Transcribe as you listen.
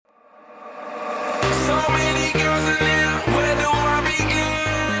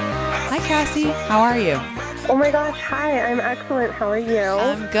Hi, Cassie. How are you? Oh my gosh, hi, I'm excellent. How are you?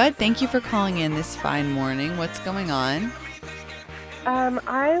 I'm good. Thank you for calling in this fine morning. What's going on?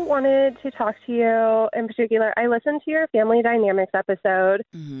 I wanted to talk to you in particular. I listened to your family dynamics episode,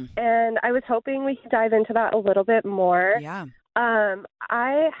 and I was hoping we could dive into that a little bit more. Yeah.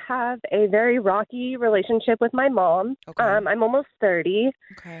 I have a very rocky relationship with my mom. Okay. I'm almost 30,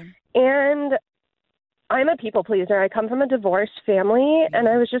 Okay. and I'm a people pleaser. I come from a divorced family, and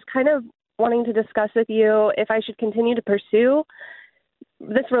I was just kind of wanting to discuss with you if I should continue to pursue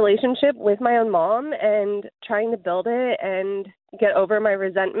this relationship with my own mom and trying to build it and get over my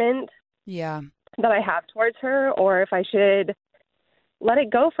resentment Yeah. that I have towards her, or if I should let it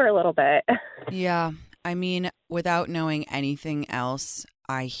go for a little bit. Yeah. I mean, without knowing anything else,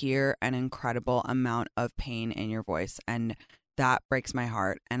 I hear an incredible amount of pain in your voice, and that breaks my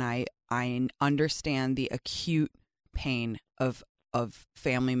heart. And I understand the acute pain of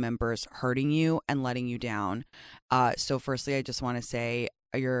family members hurting you and letting you down. So firstly, I just want to say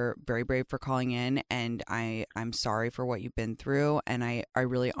you're very brave for calling in, and I'm sorry for what you've been through. And I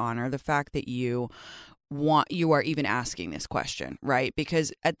really honor the fact that you are even asking this question, right?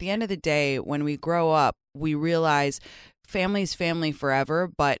 Because at the end of the day, when we grow up, we realize family's family forever,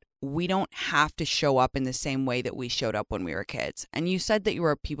 but we don't have to show up in the same way that we showed up when we were kids. And you said that you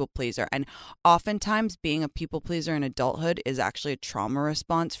were a people pleaser. And oftentimes being a people pleaser in adulthood is actually a trauma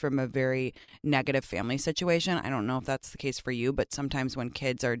response from a very negative family situation. I don't know if that's the case for you, but sometimes when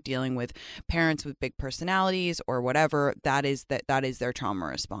kids are dealing with parents with big personalities or whatever, that is their trauma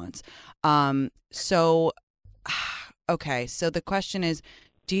response. So, okay. So the question is,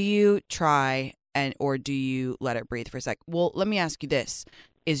 do you try or do you let it breathe for a sec? Well, let me ask you this.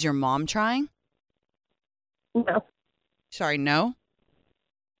 Is your mom trying? No. Sorry, no?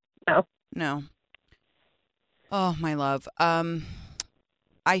 No. No. Oh, my love.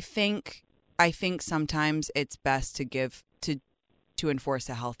 I think sometimes it's best to enforce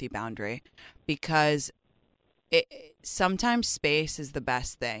a healthy boundary, because sometimes space is the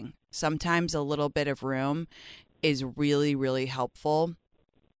best thing. Sometimes a little bit of room is really, really helpful.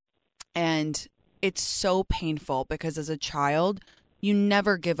 And it's so painful because as a child, you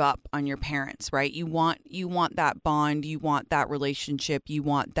never give up on your parents, right? You want that bond, you want that relationship, you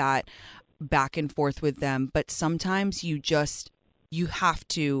want that back and forth with them, but sometimes you have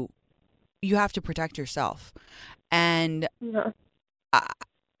to protect yourself. And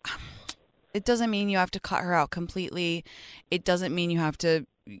it doesn't mean you have to cut her out completely. It doesn't mean you have to,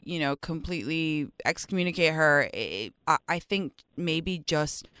 completely excommunicate her. I think maybe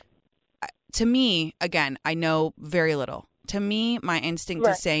just, to me, again, I know very little. To me, my instinct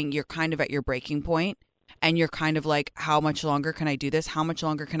is saying you're kind of at your breaking point, and you're kind of like, how much longer can I do this? How much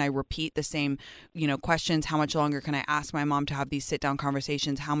longer can I repeat the same, questions? How much longer can I ask my mom to have these sit down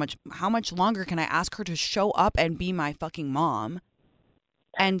conversations? How much longer can I ask her to show up and be my fucking mom?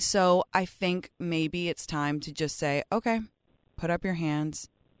 And so I think maybe it's time to just say, okay, put up your hands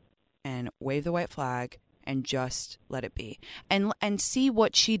and wave the white flag and just let it be, and see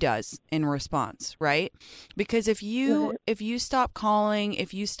what she does in response, right? Because if you stop calling,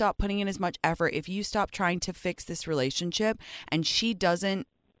 if you stop putting in as much effort, if you stop trying to fix this relationship, and she doesn't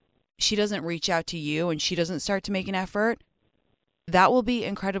reach out to you and she doesn't start to make an effort, that will be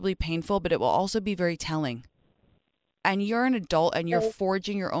incredibly painful, but it will also be very telling. And you're an adult and you're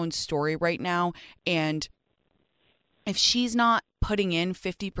forging your own story right now, and if she's not putting in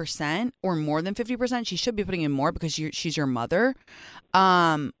 50% or more than 50%, she should be putting in more because she's your mother,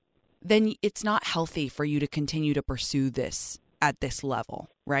 then it's not healthy for you to continue to pursue this at this level,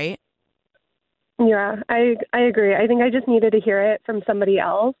 right? Yeah, I agree. I think I just needed to hear it from somebody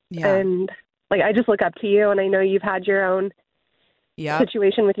else. Yeah. And I just look up to you, and I know you've had your own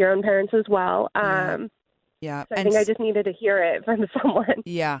situation with your own parents as well. Yeah. So I think I just needed to hear it from someone.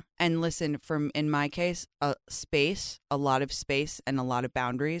 Yeah. And listen, in my case, a lot of space and a lot of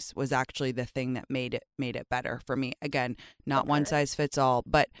boundaries was actually the thing that made it better for me. Again, not one size fits all,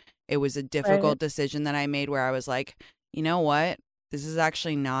 but it was a difficult decision that I made where I was like, you know what? This is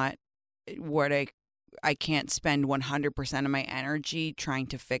actually not what I can't spend 100% of my energy trying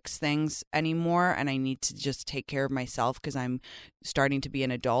to fix things anymore. And I need to just take care of myself because I'm starting to be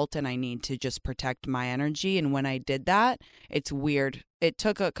an adult and I need to just protect my energy. And when I did that, it's weird. It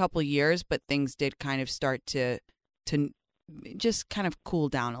took a couple years, but things did kind of start to just kind of cool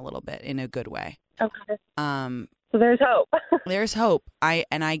down a little bit in a good way. Okay. So there's hope. There's hope. I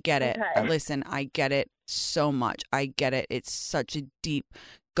get it. Okay. Listen, I get it so much. I get it. It's such a deep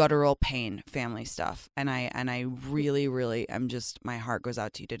guttural pain, family stuff. And I really, really am just, my heart goes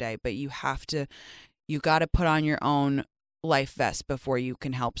out to you today, but you have to You got to put on your own life vest before you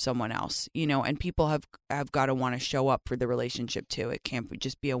can help someone else, and people have got to want to show up for the relationship too. It can't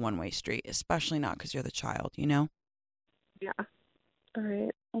just be a one-way street, especially not because you're the child. Yeah. All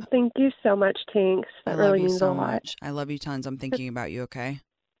right. Well, thank you so much, Tinx. That really means a lot. Much. I love you tons. I'm thinking about you, okay?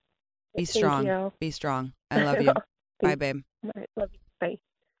 Be Thank strong. you. Be strong. I love you. Bye, babe. All right. Love you. Bye.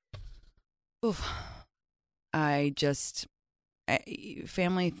 Oof.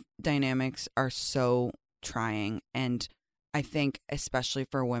 Family dynamics are so trying. And I think, especially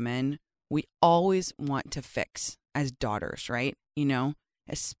for women, we always want to fix as daughters, right?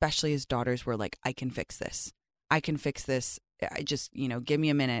 Especially as daughters, we're like, I can fix this. I can fix this. I just, give me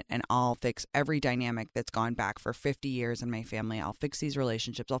a minute and I'll fix every dynamic that's gone back for 50 years in my family. I'll fix these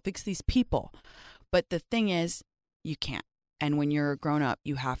relationships. I'll fix these people. But the thing is, you can't. And when you're a grown up,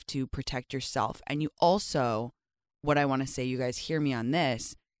 you have to protect yourself. And you also, what I want to say, you guys hear me on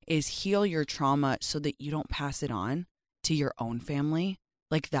this, is heal your trauma so that you don't pass it on to your own family.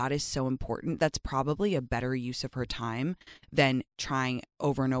 Like, that is so important. That's probably a better use of her time than trying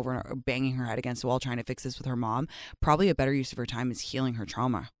over and over and banging her head against the wall trying to fix this with her mom. Probably a better use of her time is healing her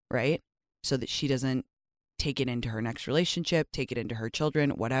trauma, right? So that she doesn't take it into her next relationship, take it into her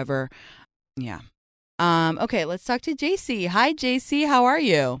children, whatever. Yeah. Okay, let's talk to JC. Hi, JC. How are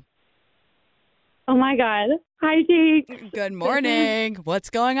you? Oh, my God. Hi, Jake. Good morning. What's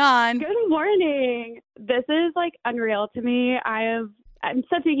going on? Good morning. This is, unreal to me. I'm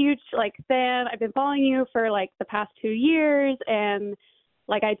such a huge, fan. I've been following you for, the past 2 years, and,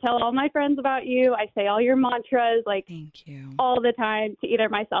 I tell all my friends about you. I say all your mantras, Thank you, all the time to either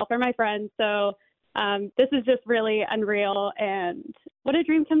myself or my friends. So this is just really unreal, and what a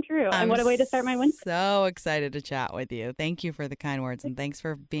dream come true, and what a way to start my Wednesday. So excited to chat with you. Thank you for the kind words, and thanks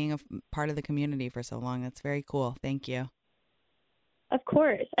for being a part of the community for so long. That's very cool. Thank you. Of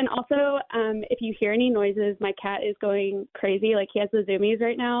course. And also, if you hear any noises, my cat is going crazy. He has the zoomies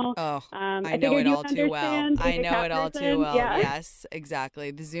right now. Oh, I know it all too well. I know it all too well. Yeah. Yes,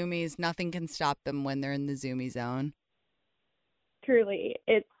 exactly. The zoomies, nothing can stop them when they're in the zoomie zone. Truly.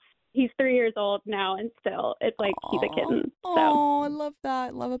 He's 3 years old now, and still, it's he's a kitten. Oh, I love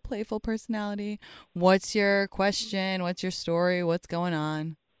that. Love a playful personality. What's your question? What's your story? What's going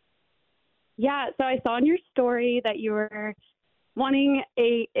on? Yeah, so I saw in your story that you were wanting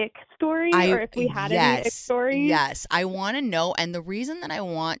a ick story, or if we had any ick stories. Yes, I want to know. And the reason that I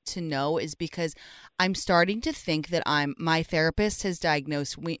want to know is because I'm starting to think that my therapist has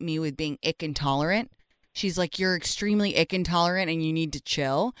diagnosed me with being ick intolerant. She's like, you're extremely ick intolerant and you need to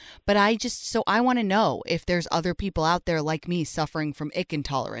chill. But I want to know if there's other people out there like me suffering from ick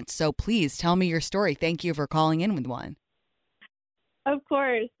intolerance. So please tell me your story. Thank you for calling in with one. Of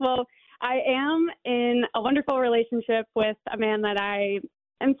course. Well, I am in a wonderful relationship with a man that I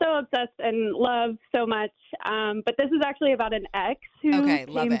am so obsessed and love so much. But this is actually about an ex who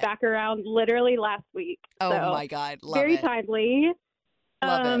came back around literally last week. Oh, so my God. Love very it. timely.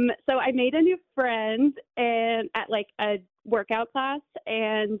 Love it. So I made a new friend and at a workout class,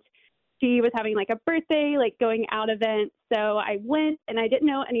 and she was having a birthday, going out event. So I went, and I didn't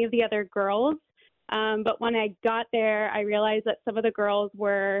know any of the other girls. But when I got there, I realized that some of the girls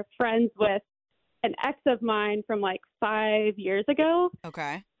were friends with an ex of mine from 5 years ago.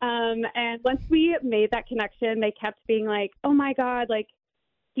 Okay. And once we made that connection, they kept being oh my God,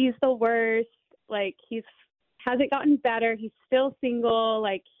 he's the worst. He's hasn't gotten better. He's still single.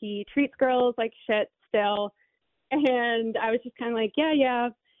 He treats girls like shit still. And I was just kind of yeah.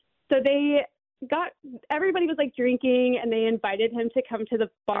 So everybody was drinking, and they invited him to come to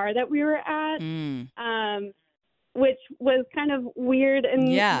the bar that we were at, which was kind of weird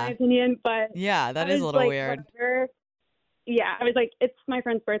in my opinion. But yeah, that is a little weird. Whatever. Yeah, I was it's my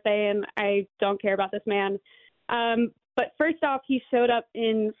friend's birthday, and I don't care about this man. But first off, he showed up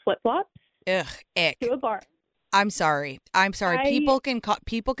in flip-flops. Ugh, ick. To a bar. I'm sorry. People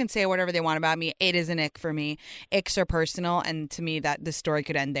can say whatever they want about me. It is an ick for me. Icks are personal, and to me, that the story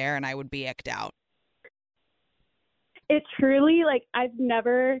could end there, and I would be icked out. It truly, I've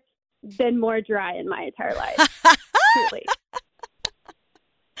never been more dry in my entire life. Truly.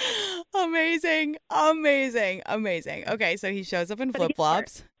 Amazing. Okay, so he shows up in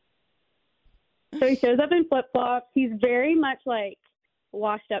flip-flops. So he shows up in flip-flops. He's very much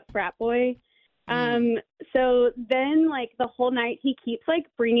washed up frat boy. So then the whole night he keeps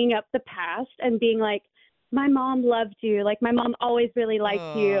bringing up the past and being my mom loved you. My mom always really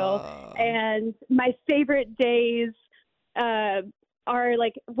liked you. And my favorite days, are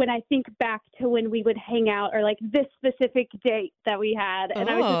when I think back to when we would hang out, or this specific date that we had. And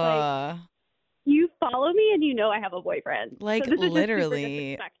I was just you follow me and you know I have a boyfriend. Like, so this is just super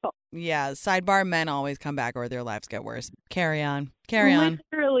literally. disrespectful. Yeah. Sidebar: men always come back or their lives get worse. Carry on. Carry on.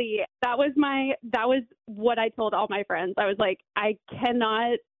 Literally, that was what I told all my friends. I was like, I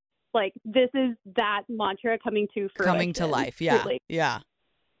cannot, like, this is that mantra coming to fruition. Coming to life. Yeah. Truly. Yeah.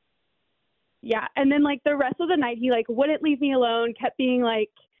 Yeah. And then, like, the rest of the night, he, like, wouldn't leave me alone, kept being like,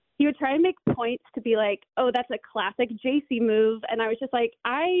 he would try and make points to be like, oh, that's a classic JC move. And I was just like,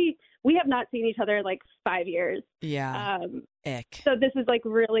 we have not seen each other in like 5 years. Yeah. Ick. So this is like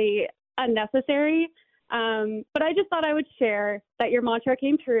really unnecessary. But I just thought I would share that your mantra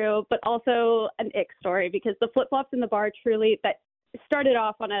came true, but also an ick story, because the flip-flops in the bar truly, that started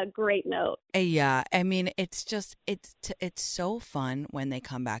off on a great note. Yeah, I mean, it's just it's so fun when they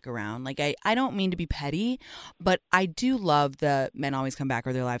come back around. Like, I don't mean to be petty, but I do love the men always come back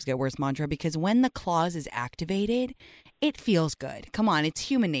or their lives get worse mantra, because when the clause is activated, it feels good. Come on, it's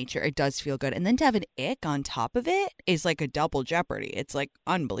human nature. It does feel good. And then to have an ick on top of it is like a double jeopardy. It's like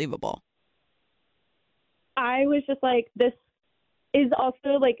unbelievable. I was just like, this is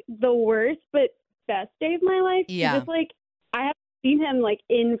also like the worst but best day of my life. Yeah. Just like, I haven't seen him like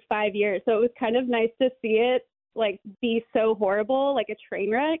in 5 years. So it was kind of nice to see it like be so horrible, like a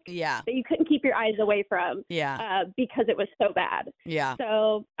train wreck. Yeah. That you couldn't keep your eyes away from. Yeah. Because it was so bad. Yeah.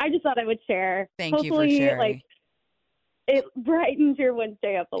 So I just thought I would share. Thank you for sharing. Like, it brightened your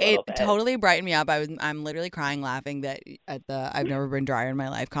Wednesday up a little bit. It totally brightened me up. I'm literally crying laughing that at the I've never been drier in my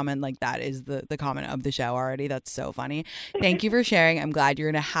life comment. Like, that is the comment of the show already. That's so funny. Thank you for sharing. I'm glad you're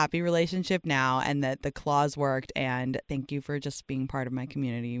in a happy relationship now and that the clause worked. And thank you for just being part of my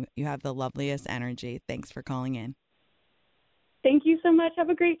community. You have the loveliest energy. Thanks for calling in. Thank you so much. Have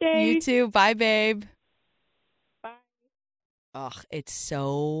a great day. You too. Bye, babe. Bye. Ugh, it's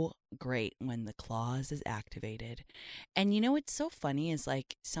so great when the clause is activated. And you know what's so funny is,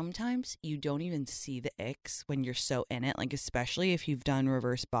 like, sometimes you don't even see the icks when you're so in it, like, especially if you've done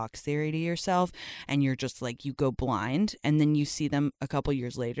reverse box theory to yourself and you're just like, you go blind and then you see them a couple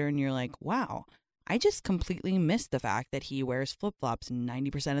years later and you're like, wow, I just completely missed the fact that he wears flip-flops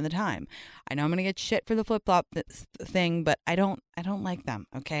 90% of the time. I know I'm going to get shit for the flip-flop thing, but I don't like them,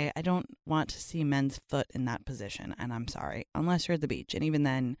 okay? I don't want to see men's foot in that position, and I'm sorry, unless you're at the beach. And even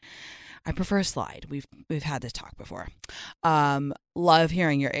then, I prefer a slide. We've had this talk before. Love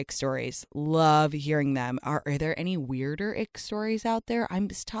hearing your ick stories. Love hearing them. Are there any weirder ick stories out there? I'm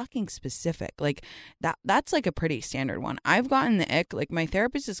just talking specific. Like, that's like a pretty standard one. I've gotten the ick. Like, my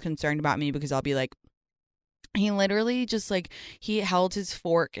therapist is concerned about me because I'll be like, he literally just like, he held his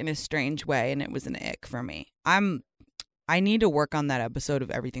fork in a strange way and it was an ick for me. I need to work on that episode of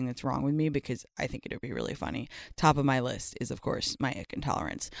everything that's wrong with me because I think it would be really funny. Top of my list is, of course, my ick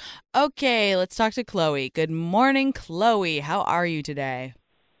intolerance. Okay, let's talk to Chloe. Good morning, Chloe. How are you today?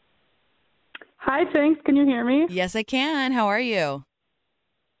 Hi, Tinx. Can you hear me? Yes, I can. How are you?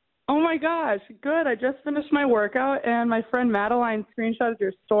 Oh my gosh, good. I just finished my workout and my friend Madeline screenshotted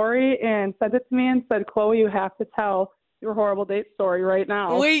your story and sent it to me and said, Chloe, you have to tell your horrible date story right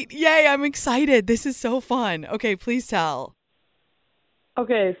now. Wait, yay, I'm excited. This is so fun. Okay, please tell.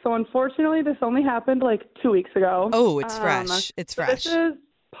 Okay, so unfortunately this only happened like 2 weeks ago. Oh, it's fresh. It's fresh. This is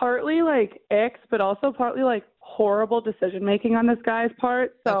partly like icks, but also partly like horrible decision making on this guy's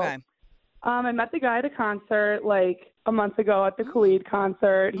part. So okay. I met the guy at a concert like a month ago at the Khalid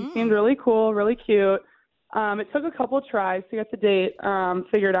concert. He seemed really cool, really cute. It took a couple tries to get the date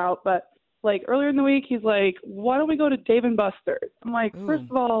figured out, but like earlier in the week, he's like, why don't we go to Dave & Buster's? I'm like, first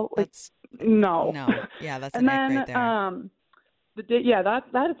of all, like, no. Yeah, that's and an then, ick right there. The day, yeah,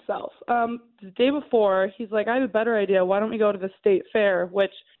 that itself. The day before, he's like, I have a better idea. Why don't we go to the state fair,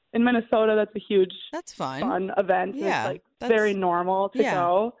 which in Minnesota, that's a huge that's fun event. Yeah, it's like very normal to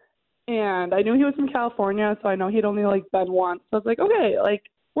go. And I knew he was from California, so I know he'd only like been once. So I was like, okay, like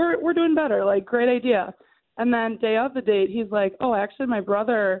we're doing better. Like, great idea. And then day of the date, he's like, oh, actually, my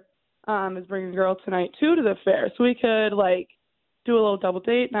brother is bringing a girl tonight too to the fair, so we could like do a little double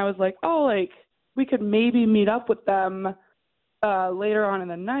date. And I was like, oh, like we could maybe meet up with them later on in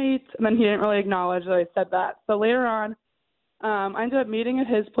the night. And then he didn't really acknowledge that I said that. So later on, I ended up meeting at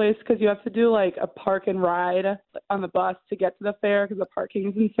his place because you have to do like a park and ride on the bus to get to the fair because the parking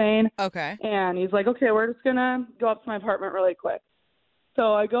is insane. Okay. And he's like, okay, we're just gonna go up to my apartment really quick.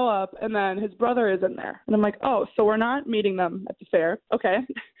 So I go up, and then his brother is in there. And I'm like, oh, so we're not meeting them at the fair. Okay.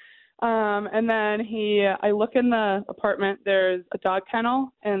 And then I look in the apartment. There's a dog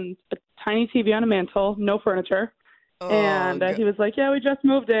kennel and a tiny TV on a mantle, no furniture. Oh, and he was like, yeah, we just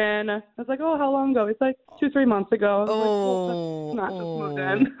moved in. I was like, oh, how long ago? He's like, 2-3 months ago. I was like, well, that's not just moved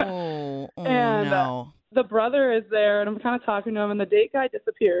in. Oh, and no. the brother is there, and I'm kind of talking to him, and the date guy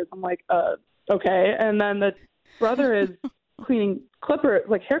disappears. I'm like, okay. And then the brother is cleaning clippers,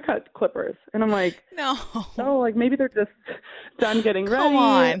 like haircut clippers. And I'm like, No. oh, like maybe they're just done getting Come ready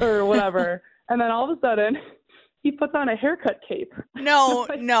on. or whatever. And then all of a sudden, he puts on a haircut cape. No,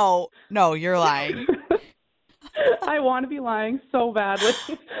 no, you're lying. I want to be lying so badly.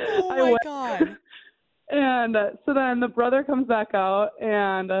 Oh my God. And so then the brother comes back out,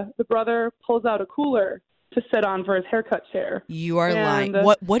 and the brother pulls out a cooler to sit on for his haircut chair. You are lying.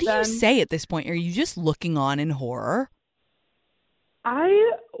 What do you say at this point? Are you just looking on in horror?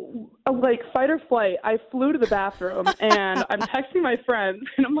 I like fight or flight. I flew to the bathroom and I'm texting my friends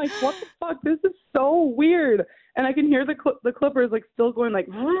and I'm like, what the fuck? This is so weird. And I can hear the clippers like still going like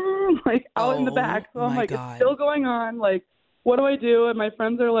out in the back. So I'm like, God. It's still going on. Like, what do I do? And my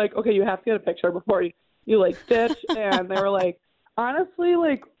friends are like, okay, you have to get a picture before you like stitch. And they were like, honestly,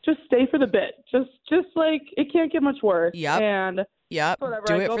 like just stay for the bit. Just like it can't get much worse. Yep. And whatever.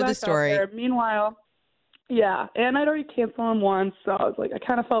 Do it for the story. Meanwhile, yeah, and I'd already canceled him once, so I was like, I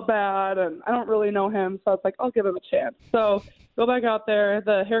kind of felt bad, and I don't really know him, so I was like, I'll give him a chance. So go back out there.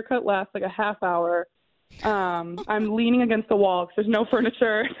 The haircut lasts like a half hour. I'm leaning against the wall because there's no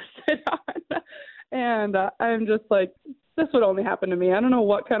furniture to sit on, and I'm just like, this would only happen to me. I don't know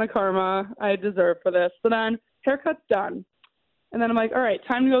what kind of karma I deserve for this. So then haircut's done, and then I'm like, all right,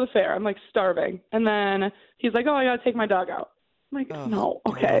 time to go to the fair. I'm like starving, and then he's like, oh, I got to take my dog out. I'm like, no,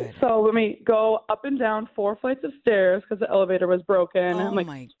 okay. God. So let me go up and down 4 flights of stairs because the elevator was broken. Oh, I'm like,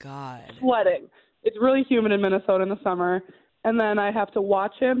 my God. Sweating. It's really humid in Minnesota in the summer. And then I have to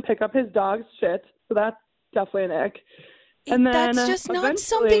watch him pick up his dog's shit. So that's definitely an ick. And then that's just not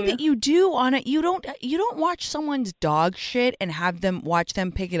something that you do on it. You don't watch someone's dog shit and have them watch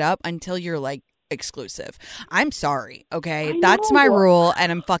them pick it up until you're like exclusive. I'm sorry, okay? That's my rule and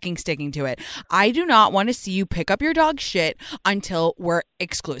I'm fucking sticking to it. I do not want to see you pick up your dog shit until we're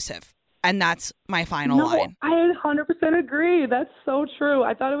exclusive. And that's my final line. I 100% agree. That's so true.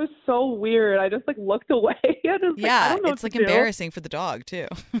 I thought it was so weird. I just like looked away. I don't know it's like embarrassing for the dog too.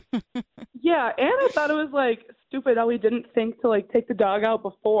 Yeah, and I thought it was like stupid how he didn't think to like take the dog out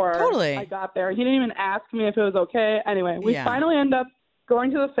before I got there. He didn't even ask me if it was okay. Anyway, we finally end up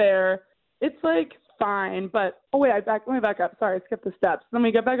going to the fair. It's like fine, but let me back up. Sorry, I skipped the steps. Then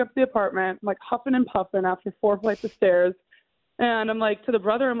we get back up to the apartment. I'm like huffing and puffing after 4 flights of stairs. And I'm like to the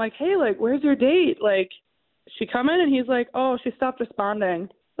brother, I'm like, hey, like, where's your date? Like, she coming? And he's like, oh, she stopped responding.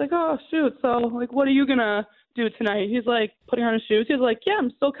 Like, oh, shoot. So, like, what are you going to do tonight? He's like, putting on his shoes. He's like, yeah,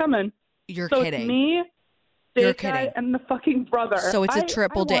 I'm still coming. You're so kidding. It's me, date guy, and the fucking brother. So it's a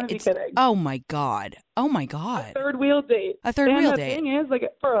triple date. It's kidding. Oh, my God. Oh, my God. A third wheel date. A third wheel date. And the thing is, like,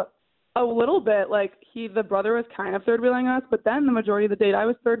 for a little bit, like, the brother was kind of third wheeling us, but then the majority of the date, I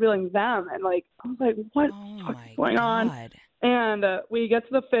was third wheeling them. And, like, I was like, what the fuck is going on? And we get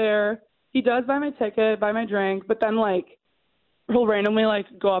to the fair. He does buy my ticket, buy my drink, but then, like, he'll randomly, like,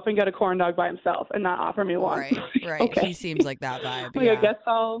 go up and get a corn dog by himself and not offer me one. Right. Okay. He seems like that vibe. Like, I guess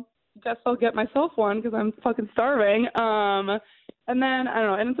I'll get myself one because I'm fucking starving. And then, I don't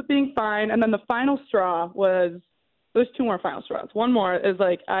know, it ends up being fine. And then the final straw there's 2 more final straws. One more is,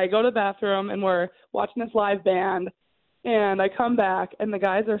 like, I go to the bathroom and we're watching this live band, and I come back and the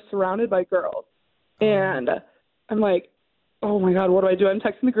guys are surrounded by girls. And I'm like, oh my God, what do? I'm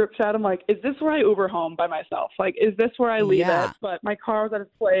texting the group chat. I'm like, is this where I Uber home by myself? Like, is this where I leave it? But my car was at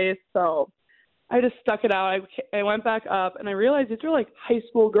its place, so I just stuck it out. I went back up, and I realized these were like high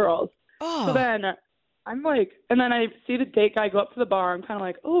school girls. Oh. So then I'm like, and then I see the date guy go up to the bar. I'm kind of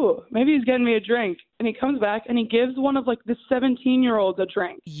like, oh, maybe he's getting me a drink. And he comes back, and he gives one of like the 17-year-olds a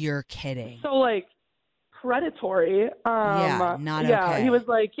drink. You're kidding. So like predatory. Okay. He was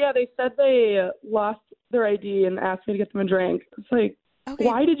like, yeah, they said they lost their ID and asked me to get them a drink. It's like,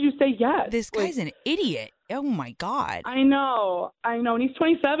 why did you say yes? This guy's an idiot. Oh my God. I know. And he's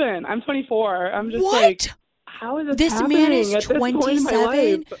 27. I'm 24. I'm just what? Like, how is this happening? Man is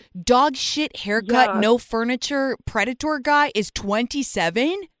 27. Dog shit haircut, no furniture, predator guy is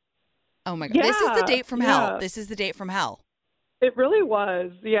 27. Oh my God. Yeah, this is the date from hell. This is the date from hell. It really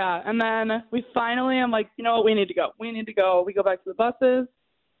was. Yeah. And then I'm like, you know what? We need to go. We go back to the buses.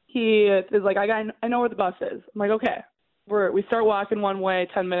 He is like, I know where the bus is. I'm like, okay. We start walking one way,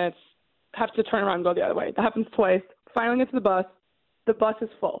 10 minutes, have to turn around and go the other way. That happens twice. Finally get to the bus. The bus is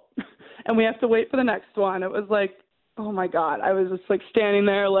full. And we have to wait for the next one. It was like, oh my God. I was just like standing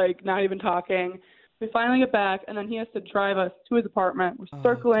there, like not even talking. We finally get back, and then he has to drive us to his apartment. We're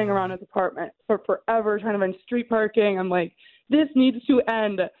circling around his apartment for forever, trying to find street parking. I'm like, this needs to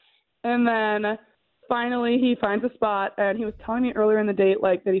end. And then finally he finds a spot, and he was telling me earlier in the date,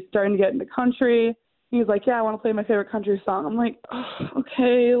 like, that he's starting to get in the country. He's like, yeah, I want to play my favorite country song. I'm like, oh,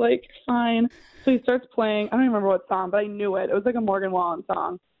 okay, like, fine. So he starts playing. I don't even remember what song, but I knew it. It was like a Morgan Wallen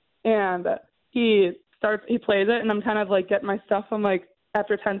song. And he plays it, and I'm kind of like getting my stuff. I'm like,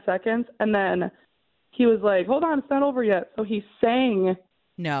 after 10 seconds. And then he was like, hold on, it's not over yet. So he sang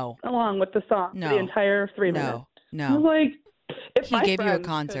along with the song for the entire 3 minutes. I was like, if he my gave you a friend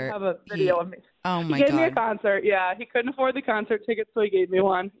concert. could have a video of me. Oh my God. He God. gave me a concert, yeah. He couldn't afford the concert tickets, so he gave me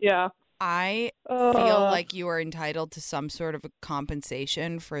one, yeah. I feel like you are entitled to some sort of a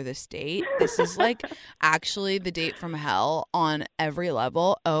compensation for this date. This is like actually the date from hell on every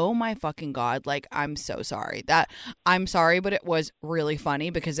level. Oh my fucking God. Like, I'm so sorry. I'm sorry, but it was really funny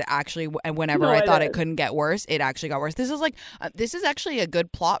because it actually, whenever I thought it couldn't get worse, it actually got worse. This is actually a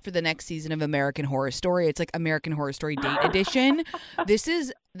good plot for the next season of American Horror Story. It's like American Horror Story Date Edition.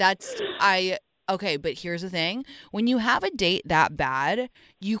 Okay, but here's the thing. When you have a date that bad,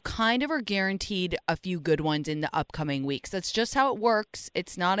 you kind of are guaranteed a few good ones in the upcoming weeks. That's just how it works.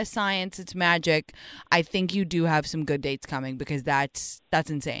 It's not a science, it's magic. I think you do have some good dates coming because that's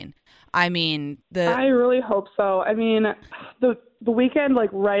insane. I mean, I really hope so. I mean, the weekend, like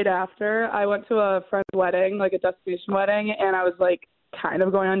right after, I went to a friend's wedding, like a destination wedding, and I was like kind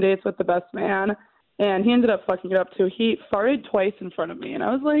of going on dates with the best man. And he ended up fucking it up, too. He farted twice in front of me. And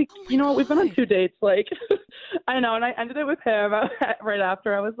I was like, you know what? We've been on 2 dates. Like, I know. And I ended it with him right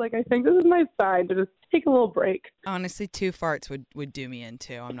after. I was like, I think this is my sign to just take a little break. Honestly, 2 farts would do me in,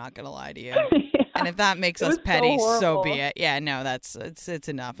 too. I'm not going to lie to you. Yeah. And if that makes us petty, so be it. Yeah, no, it's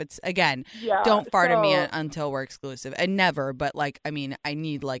enough. It's, again, don't fart at me until we're exclusive. And never. But, like, I mean, I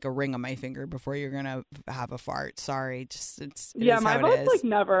need, like, a ring on my finger before you're going to have a fart. Sorry. Just, it my vote's like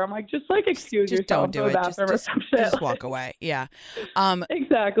never. I'm like, just, like, excuse yourself. Don't do it. Just walk away. Yeah.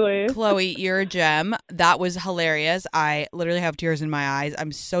 Exactly. Chloe, you're a gem. That was hilarious. I literally have tears in my eyes.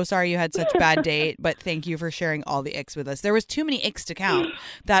 I'm so sorry you had such a bad date, but thank you for sharing all the icks with us. There was too many icks to count.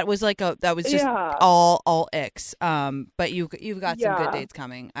 That was just all icks. But you've got some good dates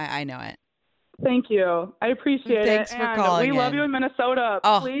coming. I know it. Thank you. I appreciate Thanks it. for calling. We love you in Minnesota.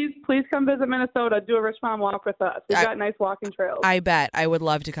 Oh. Please come visit Minnesota. Do a Rich Mom walk with us. We've got nice walking trails. I bet. I would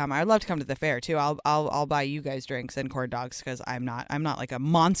love to come. I would love to come to the fair too. I'll buy you guys drinks and corn dogs because I'm not like a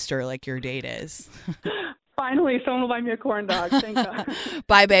monster like your date is. Finally, someone will buy me a corn dog. Thank God.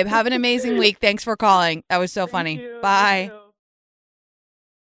 Bye, babe. Have an amazing week. Thanks for calling. That was so funny. You. Bye.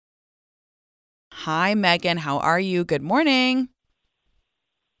 Hi, Megan. How are you? Good morning.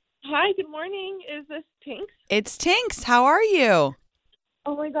 Hi, good morning. Is this Tinx? It's Tinx. How are you?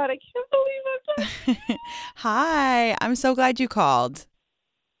 Oh my God, I can't believe I'm Hi. I'm so glad you called.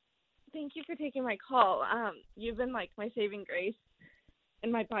 Thank you for taking my call. You've been like my saving grace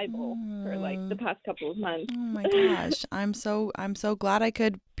in my Bible for like the past couple of months. Oh my gosh. I'm so glad I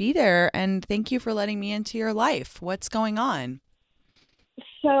could be there, and thank you for letting me into your life. What's going on?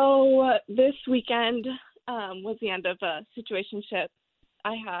 So this weekend was the end of a situationship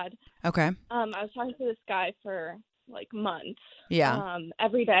I had. Okay. I was talking to this guy for like months. Yeah.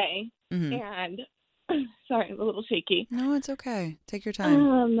 Every day. Mm-hmm. And sorry, I'm a little shaky. No, it's okay. Take your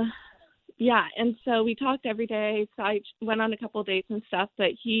time. Yeah, and so we talked every day. So I went on a couple of dates and stuff,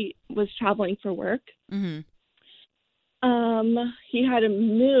 but he was traveling for work. Mm-hmm. He had to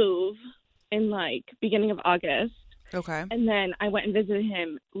move in like beginning of August. Okay. And then I went and visited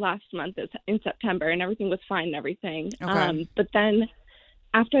him last month in September, and everything was fine and everything. Okay. But then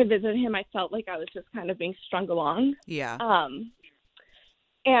after I visited him, I felt like I was just kind of being strung along. Yeah.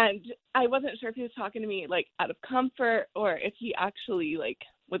 And I wasn't sure if he was talking to me like out of comfort or if he actually like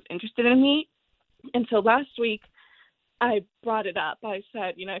was interested in me. And so last week I brought it up. I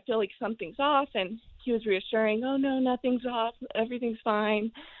said, I feel like something's off, and he was reassuring, oh no, nothing's off, everything's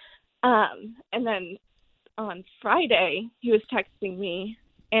fine. And then on Friday he was texting me,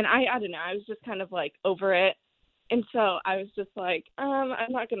 and I don't know, I was just kind of like over it. And so I was just like, I'm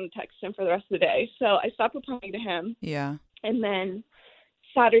not going to text him for the rest of the day. So I stopped replying to him. Yeah. And then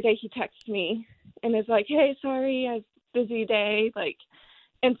Saturday he texted me and is like, hey, sorry, I was busy day. Like,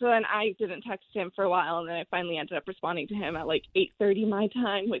 and so then I didn't text him for a while. And then I finally ended up responding to him at like 8:30 my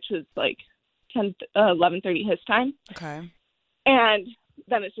time, which was like 11:30 his time. Okay. And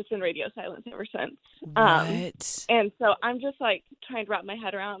then it's just been radio silence ever since. What? And so I'm just like trying to wrap my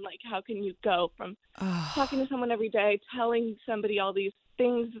head around like, how can you go from talking to someone every day, telling somebody all these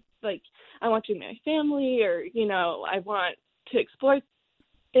things like, I want you to meet my family, or, I want to explore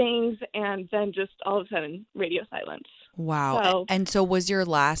things, and then just all of a sudden radio silence. Wow. And so was your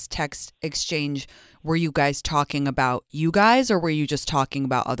last text exchange, were you guys talking about you guys, or were you just talking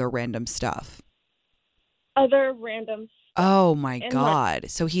about other random stuff? Other random Oh my And like, God.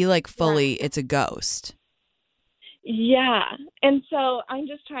 So he like fully, it's a ghost. yeah. And so I'm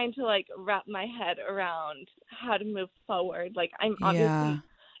just trying to like wrap my head around how to move forward. Like I'm Yeah. obviously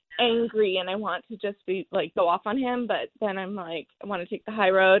angry and I want to just be like go off on him, but then I'm like I want to take the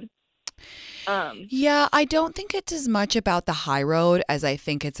high road. Yeah, I don't think it's as much about the high road as I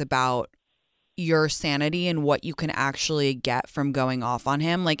think it's about your sanity and what you can actually get from going off on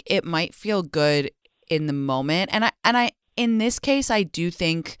him. Like it might feel good in the moment. And I in this case I do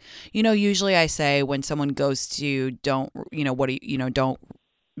think, usually I say when someone goes to don't, what do don't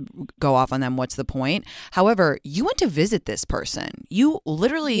go off on them, what's the point? However, you went to visit this person. You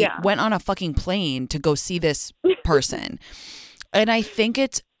literally went on a fucking plane to go see this person. And I think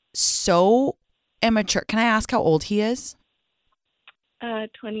it's so immature. Can I ask how old he is?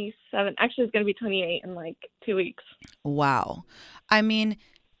 27. Actually, it's going to be 28 in like 2 weeks. Wow. I mean,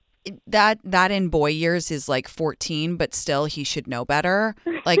 that in boy years is like 14, but still he should know better.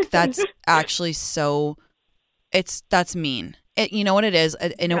 Like that's actually that's mean. You know what it is?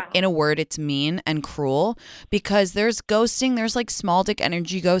 In a word, it's mean and cruel because there's ghosting. There's like small dick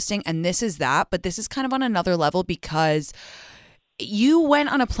energy ghosting. And this is that. But this is kind of on another level because you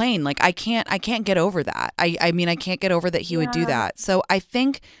went on a plane. Like I can't get over that. I mean, I can't get over that he would do that. So I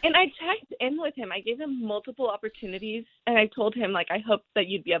think. And I checked in with him. I gave him multiple opportunities. And I told him, like, I hope that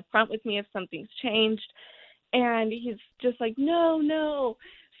you'd be upfront with me if something's changed. And he's just like, no.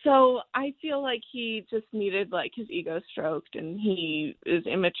 So I feel like he just needed like his ego stroked and he is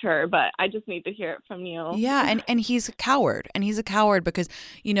immature, but I just need to hear it from you. Yeah. And he's a coward. And he's a coward because,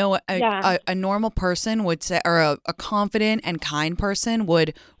 a normal person would say, or a confident and kind person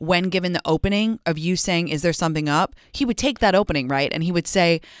would, when given the opening of you saying, is there something up? He would take that opening, right? And he would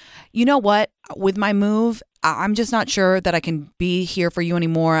say, you know what, with my move, I'm just not sure that I can be here for you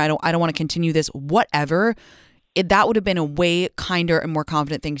anymore. I don't want to continue this, whatever. That would have been a way kinder and more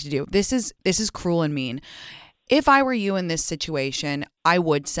confident thing to do. This is cruel and mean. If I were you in this situation, I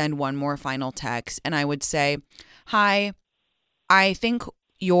would send one more final text and I would say, hi, I think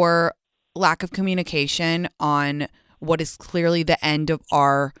your lack of communication on what is clearly the end of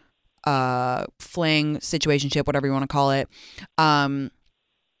our fling, situationship, whatever you want to call it,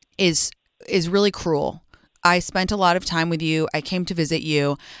 is really cruel. I spent a lot of time with you. I came to visit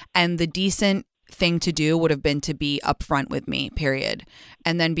you, and the decent thing to do would have been to be upfront with me, period.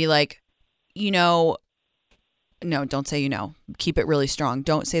 And then be like, no, don't say, keep it really strong.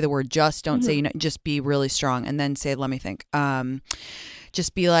 Don't say the word just, don't say, just be really strong. And then say, let me think.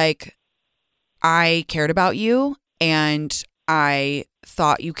 Just be like, I cared about you and I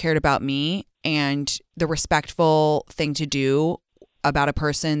thought you cared about me. And the respectful thing to do about a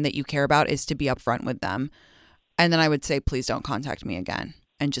person that you care about is to be upfront with them. And then I would say, please don't contact me again.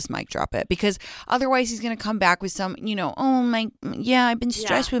 And just mic drop it, because otherwise he's going to come back with some, I've been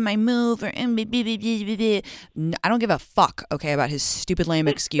stressed with my move, or I don't give a fuck, okay, about his stupid lame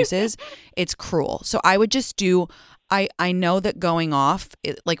excuses. It's cruel. So I would just do, I know that going off,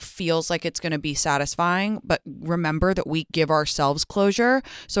 it like feels like it's going to be satisfying, but remember that we give ourselves closure.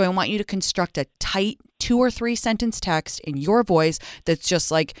 So I want you to construct a tight 2 or 3 sentence text in your voice that's just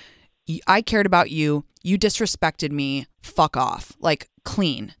like, I cared about you. You disrespected me. Fuck off. Like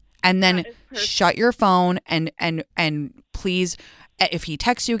clean. And then shut your phone and please, if he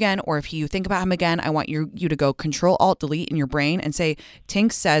texts you again or if you think about him again, I want you to go Control-Alt-Delete in your brain and say,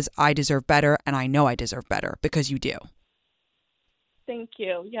 Tinx says I deserve better and I know I deserve better, because you do. Thank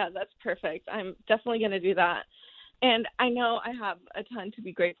you. Yeah, that's perfect. I'm definitely going to do that. And I know I have a ton to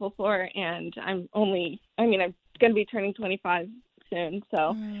be grateful for, and I'm going to be turning 25 soon.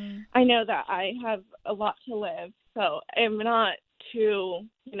 So I know that I have a lot to live. So I'm not too,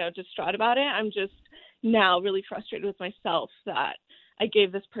 distraught about it. I'm just now really frustrated with myself that I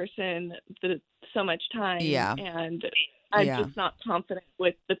gave this person so much time. Yeah. And I'm just not confident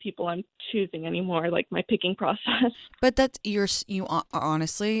with the people I'm choosing anymore, like my picking process. But that's you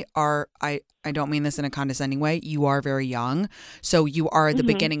honestly are, I don't mean this in a condescending way. You are very young. So you are at the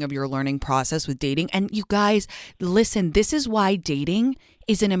beginning of your learning process with dating. And you guys, listen, this is why dating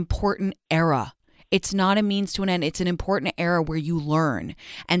is an important era. It's not a means to an end. It's an important era where you learn.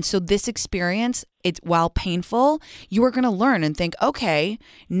 And so this experience, while painful, you are going to learn and think, okay,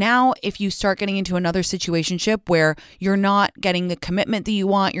 now if you start getting into another situationship where you're not getting the commitment that you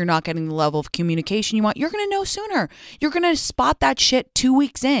want, you're not getting the level of communication you want, you're going to know sooner. You're going to spot that shit 2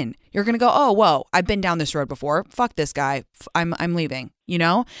 weeks in. You're going to go, oh, whoa, I've been down this road before. Fuck this guy. I'm leaving. You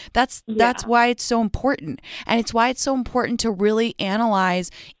know, that's why it's so important. And it's why it's so important to really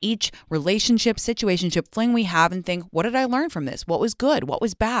analyze each relationship, situationship, fling we have and think, what did I learn from this? What was good? What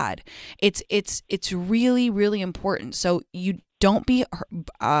was bad? It's really, really important. So you don't be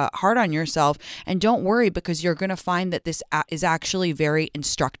hard on yourself, and don't worry, because you're going to find that this is actually very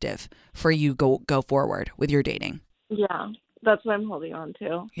instructive for you go forward with your dating. Yeah, that's what I'm holding on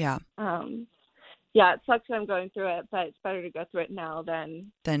to. Yeah. Yeah, it sucks that I'm going through it, but it's better to go through it now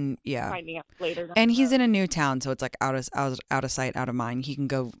than finding out later. And he's in a new town, so it's like out of sight, out of mind. He can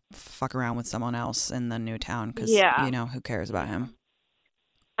go fuck around with someone else in the new town because, you know, who cares about him?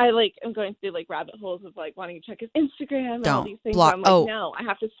 I'm going through like rabbit holes of like wanting to check his Instagram and all these things. Block. I'm like, no, I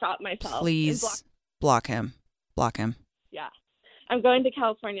have to stop myself. Please block him. Block him. Yeah. I'm going to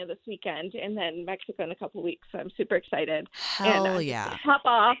California this weekend and then Mexico in a couple weeks, so I'm super excited. Hell yeah. Hop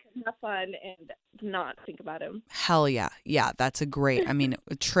off and have fun and not think about him. Hell yeah. Yeah, that's a great, I mean,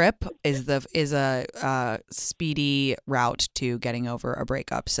 a trip is a speedy route to getting over a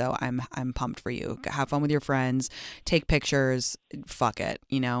breakup. So I'm pumped for you. Have fun with your friends, take pictures, fuck it.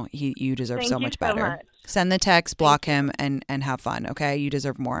 You know, you deserve so much better. Much. Send the text, block him, and have fun, okay? You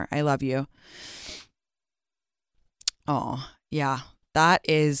deserve more. I love you. Oh, yeah,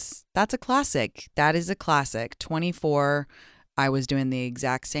 that's a classic. That is a classic. 24, I was doing the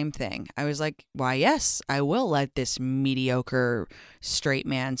exact same thing. I was like, why, yes, I will let this mediocre straight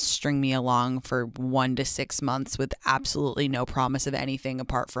man string me along for 1 to 6 months with absolutely no promise of anything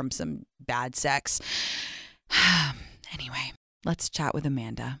apart from some bad sex. Anyway, let's chat with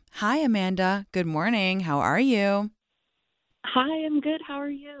Amanda. Hi, Amanda. Good morning. How are you? Hi, I'm good. How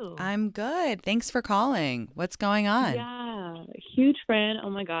are you? I'm good. Thanks for calling. What's going on? Yeah, huge fan. Oh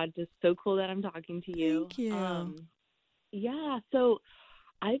my God, just so cool that I'm talking to you. Thank you. Yeah, so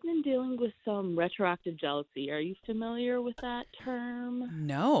I've been dealing with some retroactive jealousy. Are you familiar with that term?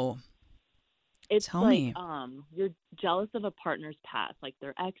 No. It's Tell like me. You're jealous of a partner's past, like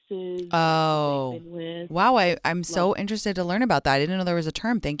their exes. Oh, they've been with. Wow. I'm so interested to learn about that. I didn't know there was a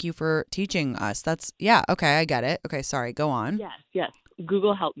term. Thank you for teaching us. Yeah. Okay. I get it. Okay. Sorry. Go on. Yes.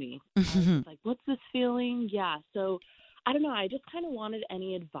 Google help me. I was like, what's this feeling? Yeah. So I don't know. I just kind of wanted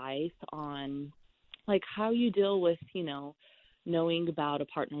any advice on like how you deal with, you know, knowing about a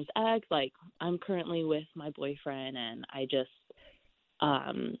partner's ex. Like I'm currently with my boyfriend and I just,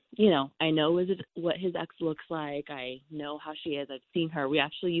 you know, I know what his ex looks like. I know how she is. I've seen her. We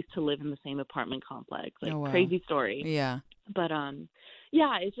actually used to live in the same apartment complex. Like, Oh, wow. crazy story. Yeah. But,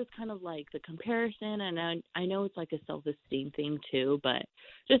 yeah, it's just kind of like the comparison. And I know it's like a self-esteem thing too, but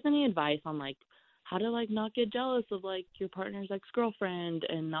just any advice on like how to like not get jealous of like your partner's ex-girlfriend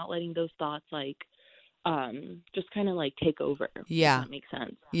and not letting those thoughts like, just kind of like take over. Yeah. If that makes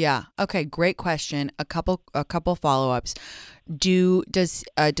sense. Yeah. Okay. Great question. A couple follow-ups.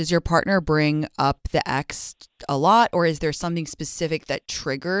 Does your partner bring up the ex a lot, or is there something specific that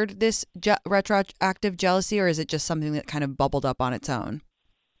triggered this retroactive jealousy, or is it just something that kind of bubbled up on its own?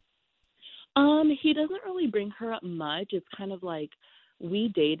 He doesn't really bring her up much. It's kind of like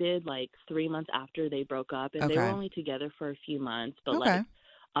we dated like 3 months after they broke up, and they were only together for a few months, but like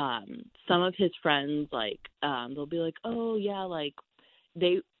some of his friends like they'll be like, oh yeah, like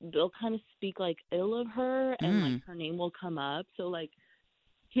they'll kind of speak like ill of her and like her name will come up, so like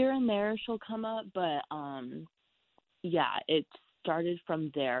here and there she'll come up, but yeah, it started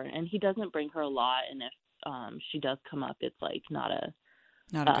from there. And he doesn't bring her a lot, and if she does come up, it's like not a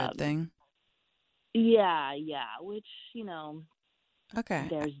good thing. Yeah, which, you know, okay,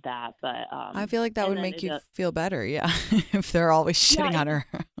 there's that, but I feel like that would make you feel better, yeah. If they're always shitting on her.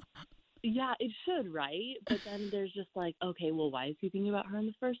 Yeah, it should, right? But then there's just like, okay, well, why is he thinking about her in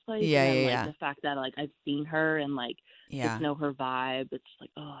the first place? Yeah, and then, yeah. The fact that like I've seen her and like just know her vibe, it's just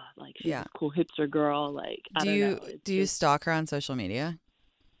like, oh, like she's a cool hipster girl. Like, I don't know. Do you stalk her on social media?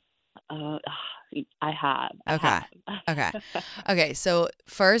 I have. Okay. So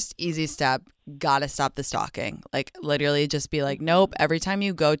first, easy step, gotta stop the stalking. Like literally just be like, nope. Every time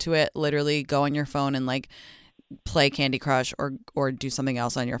you go to it, literally go on your phone and like play Candy Crush or do something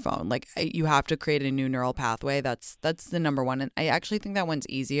else on your phone. Like you have to create a new neural pathway. That's the number one. And I actually think that one's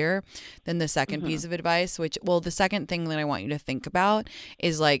easier than the second piece of advice, the second thing that I want you to think about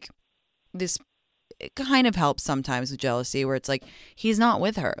is like this. It kind of helps sometimes with jealousy where it's like, he's not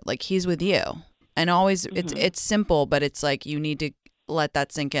with her, like he's with you. And always it's simple, but it's like, you need to let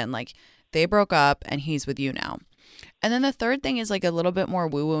that sink in. Like they broke up and he's with you now. And then the third thing is like a little bit more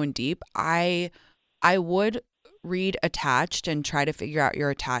woo woo and deep. I would read Attached and try to figure out your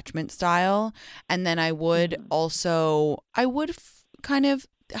attachment style. And then I would also, kind of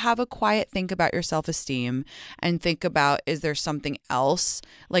have a quiet think about your self-esteem and think about, is there something else,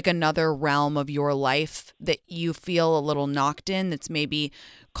 like another realm of your life that you feel a little knocked in, that's maybe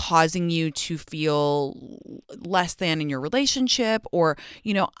causing you to feel less than in your relationship, or,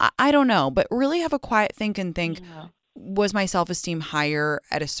 I don't know, but really have a quiet think and think, was my self-esteem higher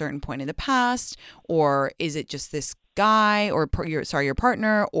at a certain point in the past, or is it just this guy, or your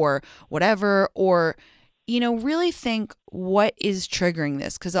partner, or whatever, or really think, what is triggering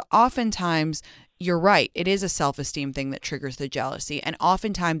this? Because oftentimes, you're right, it is a self-esteem thing that triggers the jealousy. And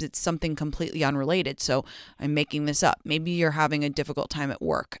oftentimes it's something completely unrelated. So I'm making this up. Maybe you're having a difficult time at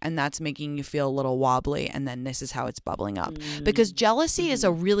work and that's making you feel a little wobbly. And then this is how it's bubbling up. Because jealousy is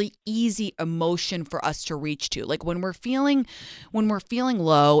a really easy emotion for us to reach to. Like when we're feeling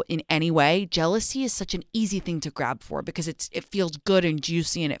low in any way, jealousy is such an easy thing to grab for, because it feels good and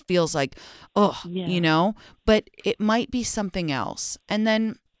juicy, and it feels like, but it might be something else. And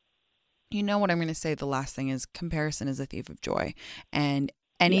then, what I'm going to say, the last thing is, comparison is a thief of joy. And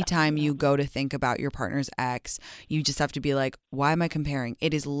anytime you go to think about your partner's ex, you just have to be like, why am I comparing?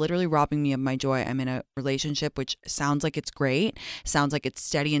 It is literally robbing me of my joy. I'm in a relationship which sounds like it's great, sounds like it's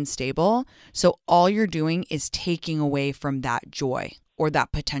steady and stable. So all you're doing is taking away from that joy, or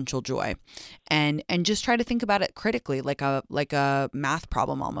that potential joy. And just try to think about it critically, like a math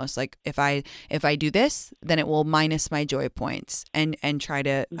problem almost. Like if I do this, then it will minus my joy points, and try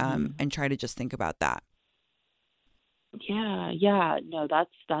to just think about that. Yeah. No,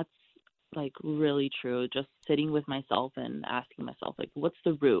 that's like really true. Just sitting with myself and asking myself, like, what's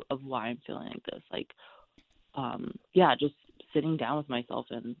the root of why I'm feeling like this? Like, just sitting down with myself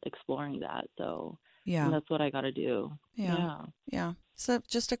and exploring that. So and that's what I got to do. Yeah. So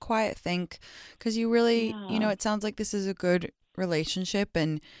just a quiet think, because you really, it sounds like this is a good relationship,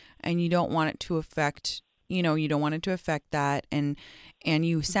 and you don't want it to affect, that. And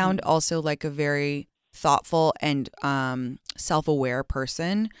you sound also like a very thoughtful and self-aware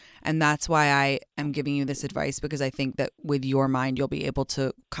person. And that's why I am giving you this advice, because I think that with your mind, you'll be able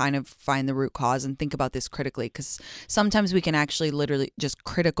to kind of find the root cause and think about this critically, because sometimes we can actually literally just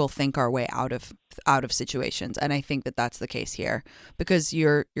critical think our way out of situations. And I think that that's the case here, because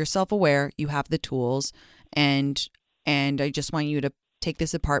you're self-aware, you have the tools, and I just want you to take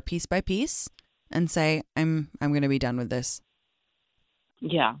this apart piece by piece and say, I'm going to be done with this.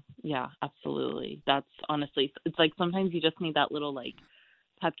 Yeah, absolutely. That's honestly, it's like sometimes you just need that little like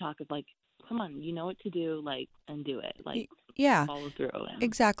pep talk of like, come on, you know what to do, like, and do it. Like, follow through.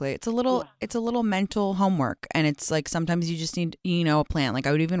 Exactly. It's a little mental homework, and it's like sometimes you just need, a plan. Like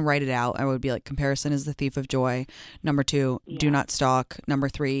I would even write it out. I would be like, comparison is the thief of joy. Number 2, do not stalk. Number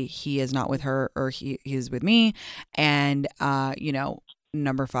 3, he is not with her, or he is with me. And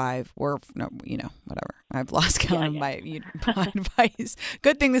number 5, or whatever. I've lost count of my advice.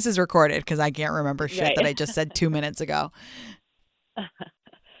 Good thing this is recorded, because I can't remember shit that I just said 2 minutes ago.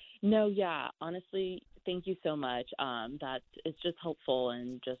 No, yeah. Honestly, thank you so much. That it's just helpful,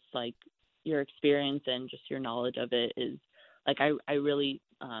 and just like your experience and just your knowledge of it is like I really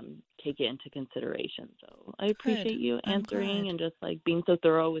take it into consideration. So I appreciate you answering and just like being so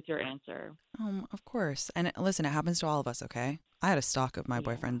thorough with your answer. Of course. And listen, it happens to all of us. Okay. I had a stalk of my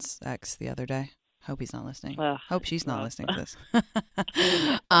boyfriend's ex the other day. Hope he's not listening. Hope she's not listening to this.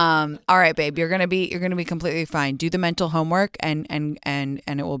 All right, babe, you're gonna be completely fine. Do the mental homework, and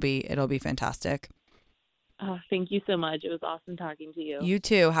it'll be fantastic. Oh, thank you so much. It was awesome talking to you. You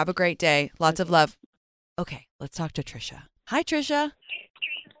too. Have a great day. Lots of love. Okay, let's talk to Trisha. Hi, Trisha.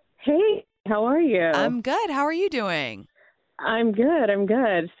 Hey, how are you? I'm good. How are you doing? I'm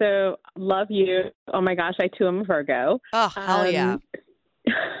good. So, love you. Oh my gosh, I too am a Virgo. Oh, hell yeah.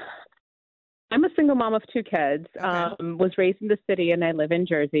 I'm a single mom of 2 kids, was raised in the city, and I live in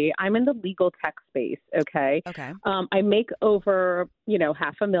Jersey. I'm in the legal tech space, okay? Okay. I make over,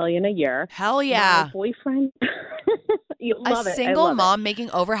 $500,000 a year. Hell yeah. My boyfriend, you love it. A single mom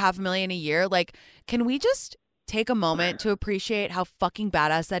making over $500,000 a year. Like, can we just take a moment to appreciate how fucking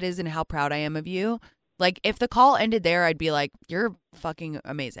badass that is and how proud I am of you? Like, if the call ended there, I'd be like, you're fucking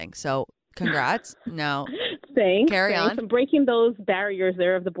amazing. So congrats. No. Thanks. Carry on. I'm breaking those barriers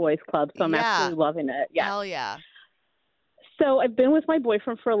there of the boys club. So I'm absolutely loving it. Yeah. Hell yeah. So I've been with my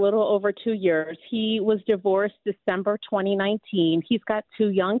boyfriend for a little over 2 years. He was divorced December 2019. He's got 2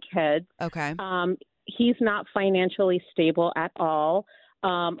 young kids. Okay. He's not financially stable at all.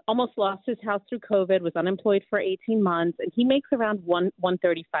 Almost lost his house through COVID, was unemployed for 18 months, and he makes around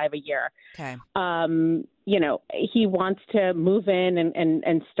 $135 a year. Okay. He wants to move in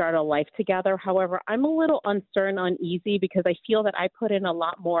and start a life together. However, I'm a little uncertain, uneasy, because I feel that I put in a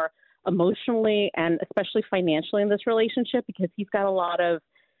lot more emotionally and especially financially in this relationship, because he's got a lot of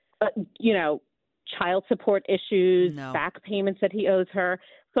you know, child support issues, No. back payments that he owes her.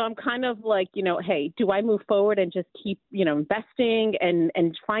 So I'm kind of like, you know, hey, do I move forward and just keep, you know, investing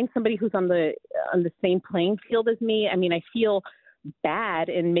and find somebody who's on the same playing field as me? I mean, I feel bad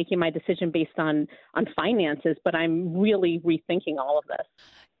in making my decision based on finances, but I'm really rethinking all of this.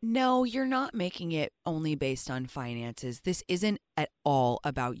 No, you're not making it only based on finances. This isn't at all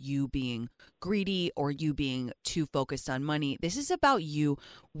about you being greedy or you being too focused on money. This is about you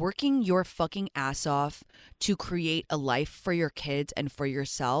working your fucking ass off to create a life for your kids and for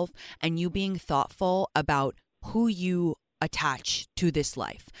yourself, and you being thoughtful about who you attach to this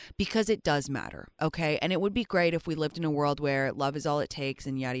life, because it does matter, okay? And it would be great if we lived in a world where love is all it takes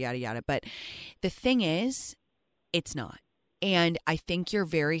and yada, yada, yada. But the thing is, it's not. And I think you're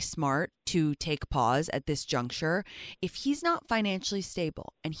very smart to take pause at this juncture. If he's not financially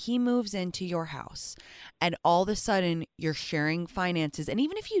stable and he moves into your house and all of a sudden you're sharing finances, and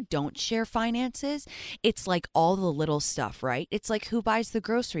even if you don't share finances, it's like all the little stuff, right? It's like who buys the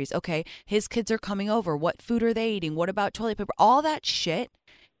groceries? Okay, his kids are coming over. What food are they eating? What about toilet paper? All that shit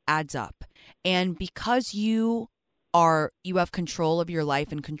adds up. And because you have control of your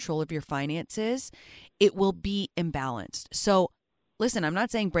life and control of your finances, it will be imbalanced. So listen, I'm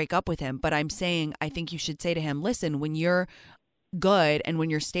not saying break up with him, but I'm saying I think you should say to him, listen, when you're good and when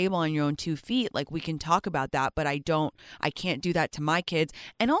you're stable on your own 2 feet, like we can talk about that, but I can't do that to my kids.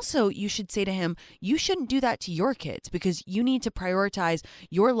 And also you should say to him, you shouldn't do that to your kids, because you need to prioritize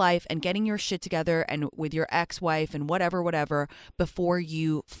your life and getting your shit together and with your ex-wife and whatever before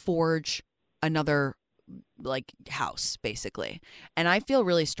you forge another like house, basically. And I feel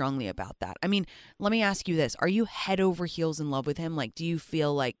really strongly about that. I mean, let me ask you this. Are you head over heels in love with him? Like, do you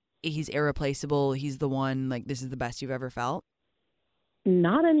feel like he's irreplaceable? He's the one, like this is the best you've ever felt?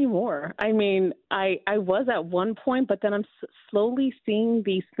 Not anymore. I mean, I was at one point, but then I'm slowly seeing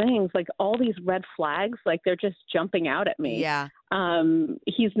these things, like all these red flags, like they're just jumping out at me. Yeah.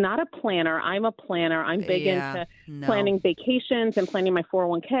 He's not a planner. I'm a planner. I'm big into planning vacations and planning my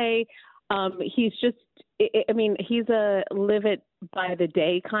 401k. He's just, I mean, he's a live it by the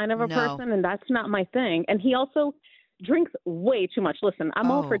day kind of a person, and that's not my thing. And he also drinks way too much. Listen, I'm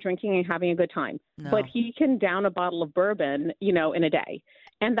all for drinking and having a good time, but he can down a bottle of bourbon, you know, in a day.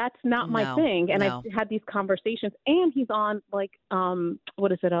 And that's not my thing. And I've had these conversations, and he's on like,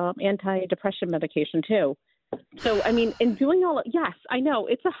 antidepressant medication too. So, I mean, in doing all, yes, I know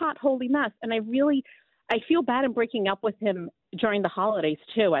it's a hot, holy mess. And I feel bad in breaking up with him during the holidays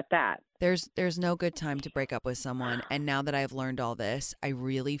too at that. There's no good time to break up with someone. And now that I've learned all this, I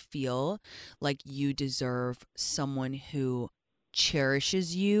really feel like you deserve someone who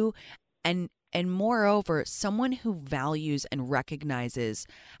cherishes you and moreover, someone who values and recognizes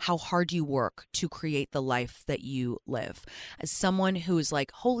how hard you work to create the life that you live. As someone who's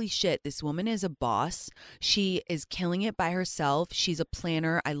like, holy shit, this woman is a boss. She is killing it by herself. She's a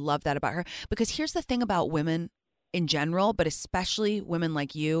planner. I love that about her. Because here's the thing about women in general, but especially women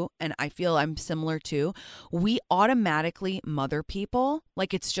like you, and I feel I'm similar too, we automatically mother people.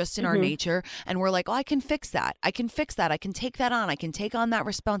 Like it's just in our nature. And we're like, oh, I can fix that. I can fix that. I can take that on. I can take on that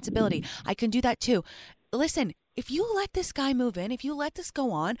responsibility. I can do that too. Listen, if you let this guy move in, if you let this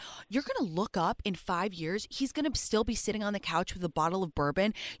go on, you're going to look up in 5 years. He's going to still be sitting on the couch with a bottle of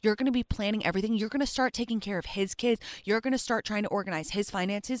bourbon. You're going to be planning everything. You're going to start taking care of his kids. You're going to start trying to organize his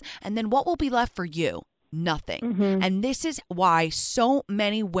finances. And then what will be left for you? Nothing. And this is why so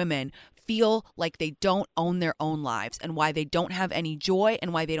many women feel like they don't own their own lives, and why they don't have any joy,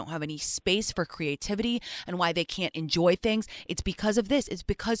 and why they don't have any space for creativity, and why they can't enjoy things. It's because of this. It's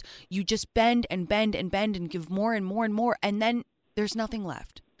because you just bend and bend and bend and give more and more and more, and then there's nothing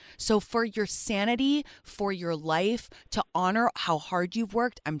left. So for your sanity, for your life, to honor how hard you've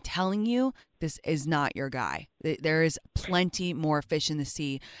worked, I'm telling you, this is not your guy. There is plenty more fish in the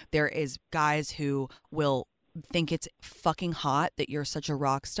sea. There is guys who will think it's fucking hot that you're such a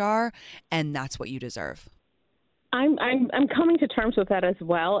rock star, and that's what you deserve. I'm coming to terms with that as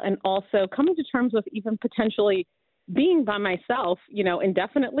well, and also coming to terms with even potentially being by myself, you know,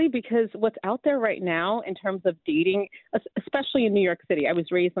 indefinitely, because what's out there right now in terms of dating, especially in New York City, I was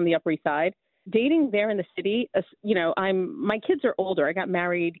raised on the Upper East Side. Dating there in the city, you know, my kids are older. I got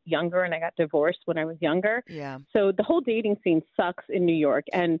married younger and I got divorced when I was younger. Yeah. So the whole dating scene sucks in New York,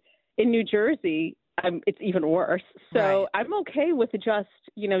 and in New Jersey, it's even worse. So I'm okay with just,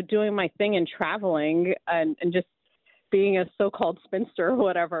 you know, doing my thing and traveling and just being a so-called spinster or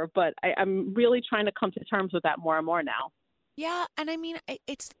whatever. But I'm really trying to come to terms with that more and more now. Yeah, and I mean,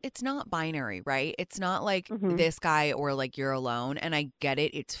 it's not binary, right? It's not like this guy or like you're alone. And I get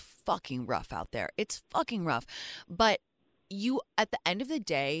it. It's fucking rough out there. It's fucking rough. But you, at the end of the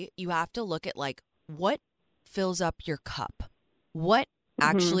day, you have to look at like what fills up your cup, what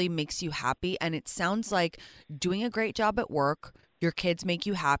actually makes you happy. And it sounds like doing a great job at work, your kids make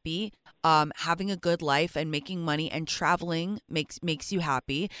you happy, having a good life and making money and traveling makes you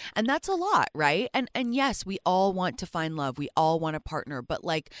happy. And that's a lot, right? And yes, we all want to find love. We all want a partner, but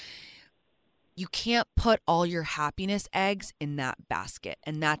like, you can't put all your happiness eggs in that basket.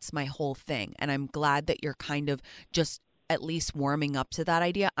 And that's my whole thing. And I'm glad that you're kind of just at least warming up to that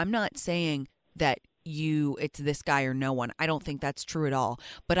idea. I'm not saying that it's this guy or no one. I don't think that's true at all.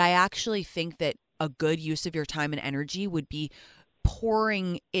 But I actually think that a good use of your time and energy would be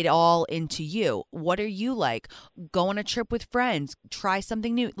pouring it all into you. What are you like? Go on a trip with friends, try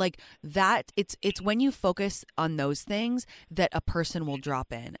something new. Like that, it's when you focus on those things that a person will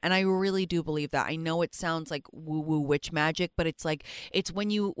drop in. And I really do believe that. I know it sounds like woo-woo witch magic, but it's like it's when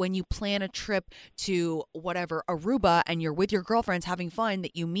you plan a trip to whatever, Aruba, and you're with your girlfriends having fun,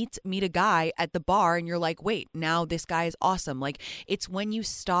 that you meet a guy at the bar and you're like, wait, now this guy is awesome. Like it's when you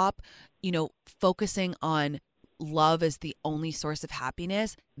stop, focusing on love is the only source of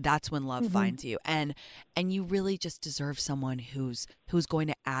happiness, that's when love finds you. And you really just deserve someone who's going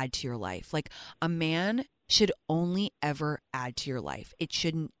to add to your life. Like a man should only ever add to your life. It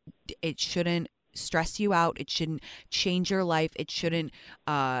shouldn't stress you out. It shouldn't change your life. It shouldn't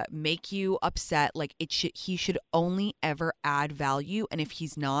make you upset. Like he should only ever add value. And if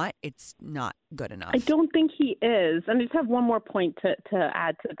he's not, it's not good enough. I don't think he is. And I just have one more point to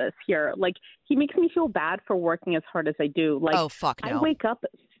add to this here. Like, he makes me feel bad for working as hard as I do. Like, oh, fuck no. I wake up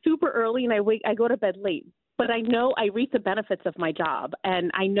super early and I go to bed late. But I know I reap the benefits of my job,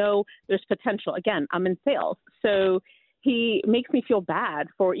 and I know there's potential. Again, I'm in sales. So he makes me feel bad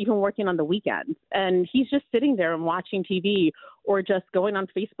for even working on the weekends. And he's just sitting there and watching TV or just going on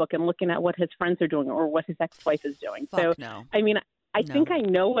Facebook and looking at what his friends are doing or what his ex-wife is doing. Fuck no. I mean, I think I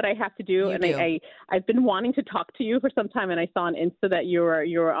know what I have to do. I've been wanting to talk to you for some time, and I saw on Insta that you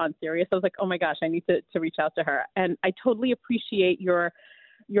were on Sirius. I was like, oh my gosh, I need to reach out to her. And I totally appreciate your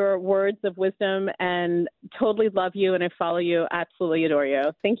words of wisdom and totally love you, and I follow you, absolutely adore you.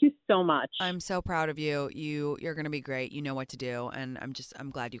 Thank you so much. I'm so proud of you. You're going to be great. You know what to do, and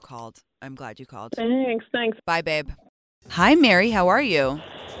I'm glad you called. Thanks. Bye, babe. Hi, Mary. How are you?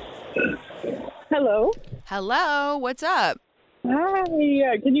 Hello. What's up? Hi.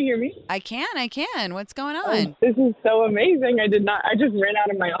 Can you hear me? I can. What's going on? This is so amazing. I just ran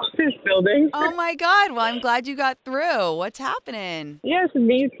out of my office building. Oh my God. Well, I'm glad you got through. What's happening? Yes,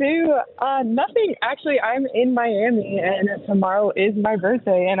 me too. Nothing. Actually, I'm in Miami, and tomorrow is my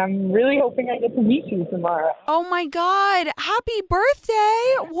birthday, and I'm really hoping I get to meet you tomorrow. Oh my God. Happy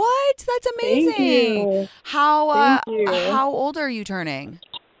birthday. What? That's amazing. Thank you. How old are you turning?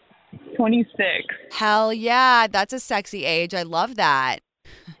 26. Hell yeah. That's a sexy age. I love that.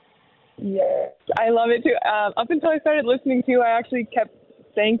 Yes, I love it too. Up until I started listening to you, I actually kept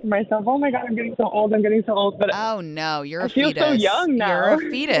saying to myself, oh my God, I'm getting so old. But oh no, you're a fetus. I feel so young now. You're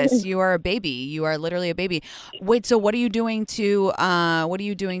a fetus. You are a baby. You are literally a baby. Wait, so what are you doing to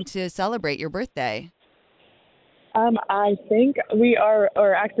celebrate your birthday? I think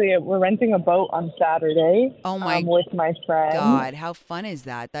we're renting a boat on Saturday. Oh my! With my friend. God, how fun is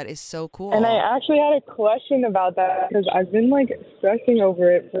that? That is so cool. And I actually had a question about that because I've been like stressing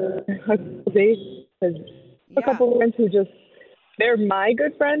over it for a couple days. Because a couple of friends they're my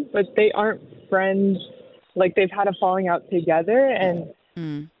good friends, but they aren't friends. Like they've had a falling out together, and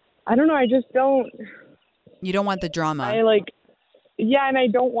I don't know. I just don't. You don't want the drama. Yeah, and I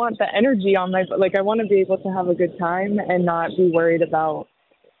don't want the energy on I want to be able to have a good time and not be worried about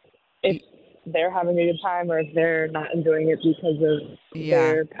if they're having a good time or if they're not enjoying it because of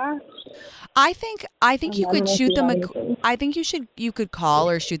their past. I think you could shoot them you could call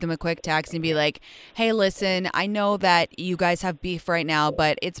or shoot them a quick text and be like, hey, listen, I know that you guys have beef right now,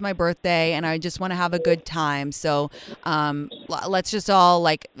 but it's my birthday and I just want to have a good time. So let's just all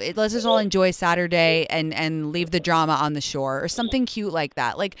enjoy Saturday and leave the drama on the shore or something cute like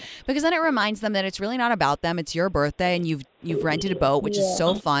that. Like, because then it reminds them that it's really not about them. It's your birthday and you've rented a boat, which is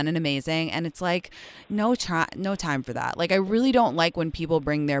so fun and amazing. And it's like, no time for that. Like, I really don't like when people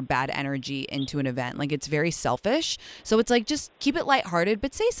bring their bad energy into an event. Like, it's very selfish. So it's like, just keep it lighthearted,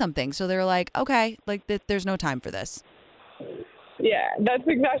 but say something. So they're like, okay, like there's no time for this. Yeah, that's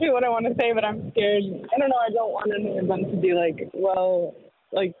exactly what I want to say, but I'm scared. I don't know. I don't want any of them to be like, well,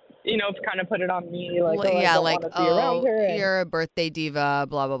 like, kind of put it on me. Like, you're a birthday diva,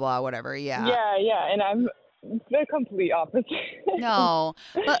 blah, blah, blah, whatever. Yeah. Yeah. And the complete opposite. No,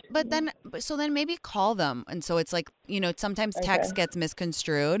 so then maybe call them. And so it's like, sometimes text gets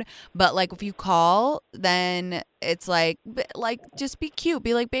misconstrued, but like if you call, then it's like just be cute.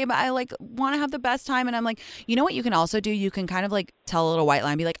 Be like, babe, I like want to have the best time. And I'm like, you know what you can also do? You can kind of like tell a little white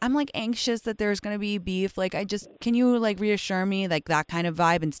lie and be like, I'm like anxious that there's going to be beef. Like, can you like reassure me, like that kind of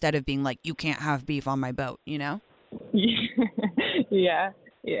vibe, instead of being like, you can't have beef on my boat, Yeah.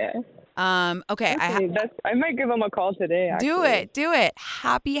 Okay. I might give him a call today. Actually. Do it.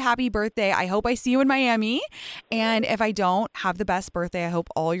 Happy birthday. I hope I see you in Miami. And if I don't, have the best birthday. I hope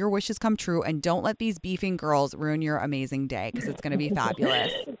all your wishes come true. And don't let these beefing girls ruin your amazing day, because it's going to be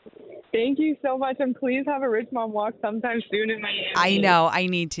fabulous. Thank you so much. And please have a Rich Mom walk sometime soon in Miami. I know. I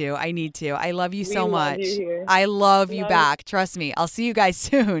need to. I love you so much. Love you here. I love you back. Trust me. I'll see you guys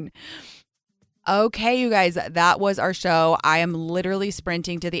soon. Okay, you guys, that was our show. I am literally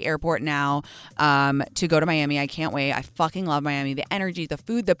sprinting to the airport now to go to Miami. I can't wait. I fucking love Miami. The energy, the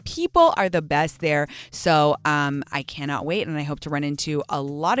food, the people are the best there. So I cannot wait, and I hope to run into a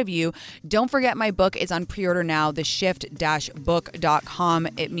lot of you. Don't forget, my book is on pre-order now, theshift-book.com.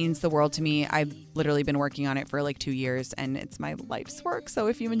 It means the world to me. I've literally been working on it for like 2 years, and it's my life's work. So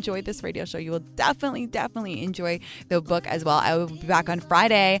if you enjoyed this radio show, you will definitely enjoy the book as well. I will be back on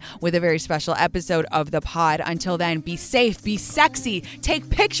Friday with a very special episode of the pod. Until then, be safe, be sexy, take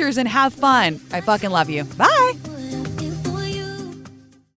pictures, and have fun. I fucking love you. Bye.